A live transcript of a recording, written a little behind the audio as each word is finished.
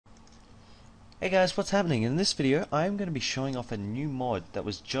Hey guys, what's happening? In this video, I'm going to be showing off a new mod that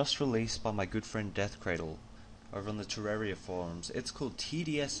was just released by my good friend DeathCradle over on the Terraria forums. It's called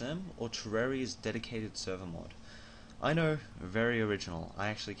TDSM, or Terraria's Dedicated Server Mod. I know, very original. I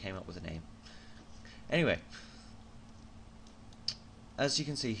actually came up with a name. Anyway, as you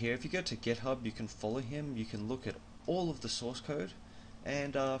can see here, if you go to GitHub, you can follow him, you can look at all of the source code,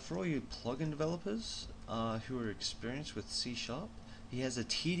 and for all you plugin developers who are experienced with C#, he has a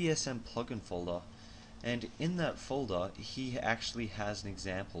TDSM plugin folder, and in that folder he actually has an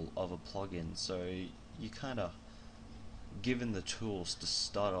example of a plugin, so you kind of given the tools to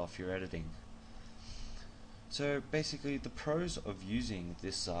start off your editing. So basically the pros of using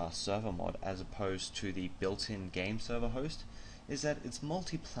this server mod as opposed to the built-in game server host is that it's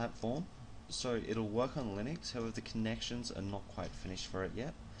multi-platform, so it'll work on Linux, however the connections are not quite finished for it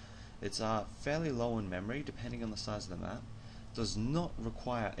yet. It's fairly low in memory depending on the size of the map. Does not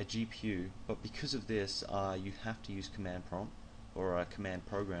require a GPU, but because of this you have to use command prompt or a command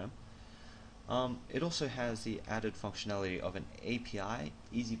program. It also has the added functionality of an API,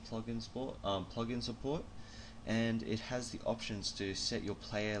 easy plugin support, and it has the options to set your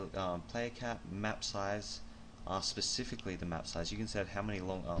player cap, map size, specifically the map size. You can set how many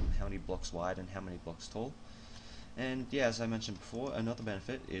blocks wide and how many blocks tall. And yeah, as I mentioned before, another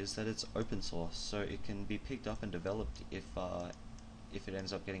benefit is that it's open source, so it can be picked up and developed if it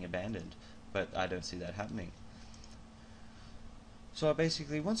ends up getting abandoned, but I don't see that happening. So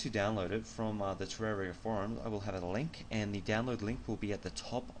basically, once you download it from the Terraria forum, I will have a link, and the download link will be at the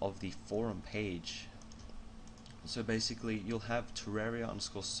top of the forum page. So basically, you'll have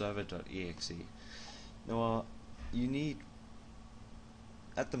terraria_server.exe. Now, you need,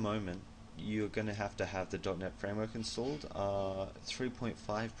 at the moment, you're going to have the .NET framework installed,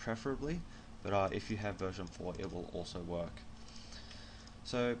 3.5 preferably, but if you have version 4 it will also work.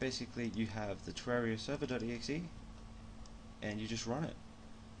 So basically you have the Terraria server.exe and you just run it.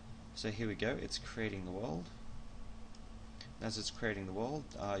 So here we go, it's creating the world. As it's creating the world,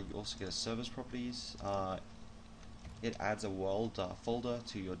 you also get a servers properties. It adds a world folder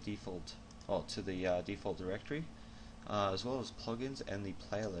to your default, to the default directory, as well as plugins and the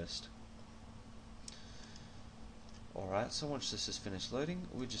playlist. Alright, so once this is finished loading,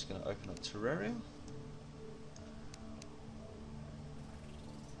 we're just going to open up Terraria.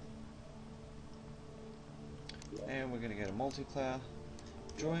 And we're going to go to multiplayer,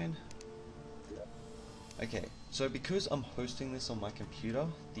 join. Okay, so because I'm hosting this on my computer,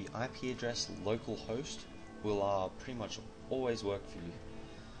 the IP address localhost will pretty much always work for you.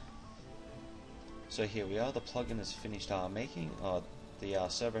 So here we are, the plugin is finished making, the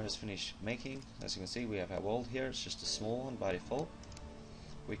server has finished making. As you can see, we have our world here. It's just a small one by default.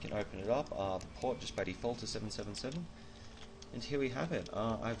 We can open it up. The port just by default is 777. And here we have it.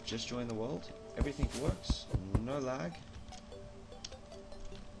 I've just joined the world. Everything works. No lag.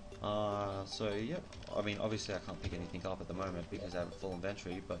 So yep. I mean, obviously I can't pick anything up at the moment because I have a full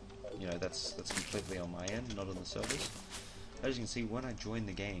inventory, but you know that's completely on my end, not on the servers. As you can see, when I joined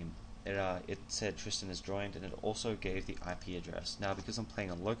the game, it said Tristan has joined, and it also gave the IP address. Now because I'm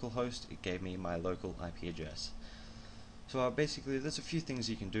playing on localhost, it gave me my local IP address. So basically there's a few things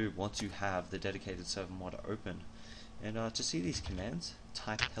you can do once you have the dedicated server mod open. And to see these commands,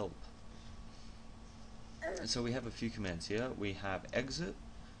 type help. And so we have a few commands here. We have exit,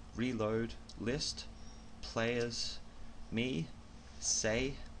 reload, list, players, me,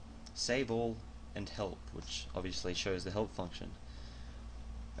 say, save all, and help, which obviously shows the help function.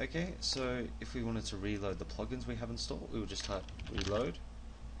 Okay, so if we wanted to reload the plugins we have installed, we would just type reload.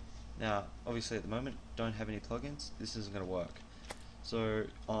 Now, obviously at the moment, don't have any plugins, this isn't going to work. So,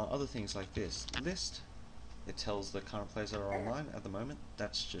 other things like this, list, it tells the current players that are online at the moment,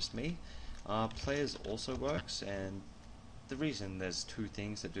 that's just me. Players also works, and the reason there's two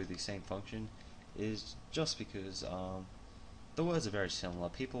things that do the same function is just because the words are very similar.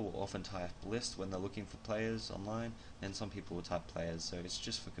 People will often type list when they're looking for players online, and some people will type players, so it's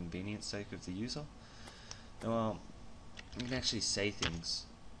just for convenience sake of the user. Now, you can actually say things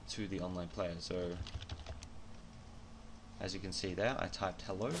to the online player, so as you can see there, I typed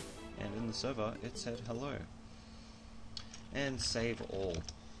hello, and in the server it said hello. And save all.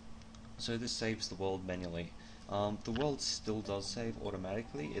 So this saves the world manually. The world still does save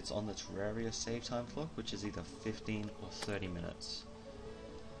automatically. It's on the Terraria save time clock, which is either 15 or 30 minutes.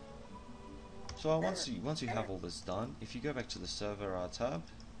 So once you have all this done, if you go back to the server tab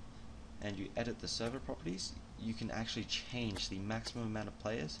and you edit the server properties, you can actually change the maximum amount of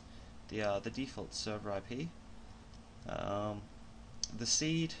players, the default server IP, the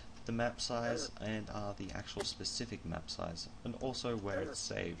seed, the map size, and the actual specific map size, and also where it's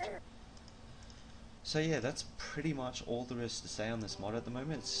saved. So yeah, that's pretty much all there is to say on this mod at the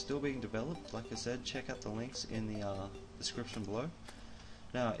moment. It's still being developed. Like I said, check out the links in the description below.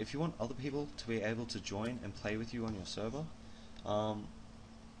 Now, if you want other people to be able to join and play with you on your server,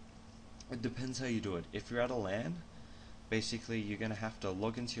 it depends how you do it. If you're at a LAN, basically you're going to have to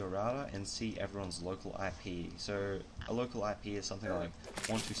log into your router and see everyone's local IP. So a local IP is something like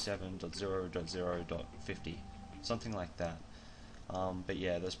 127.0.0.50, something like that. But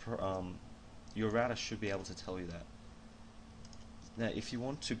yeah, your router should be able to tell you that. Now, if you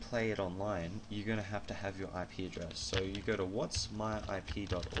want to play it online, you're going to have your IP address. So you go to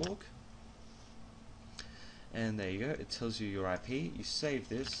whatsmyip.org, and there you go. It tells you your IP. You save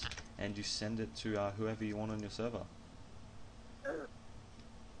this, and you send it to whoever you want on your server.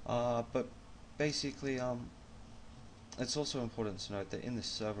 But basically, it's also important to note that in the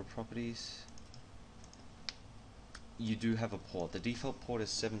server properties, you do have a port. The default port is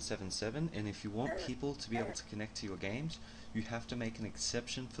 777, and if you want people to be able to connect to your games, you have to make an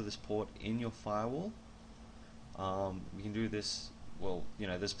exception for this port in your firewall. You can do this, well,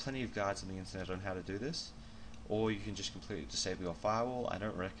 there's plenty of guides on the internet on how to do this, or you can just completely disable your firewall. I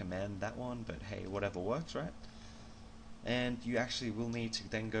don't recommend that one, but hey, whatever works, right? And you actually will need to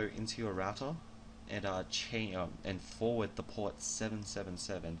then go into your router and and forward the port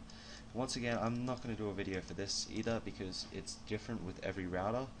 777. Once again, I'm not going to do a video for this either because it's different with every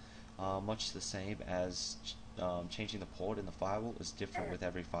router, much the same as changing the port in the firewall is different with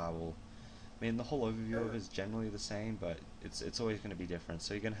every firewall. I mean, the whole overview of it is generally the same, but it's always going to be different,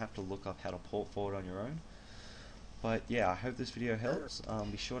 so you're going to have to look up how to port forward on your own. But yeah, I hope this video helps.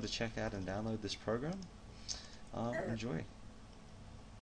 Be sure to check out and download this program. Enjoy.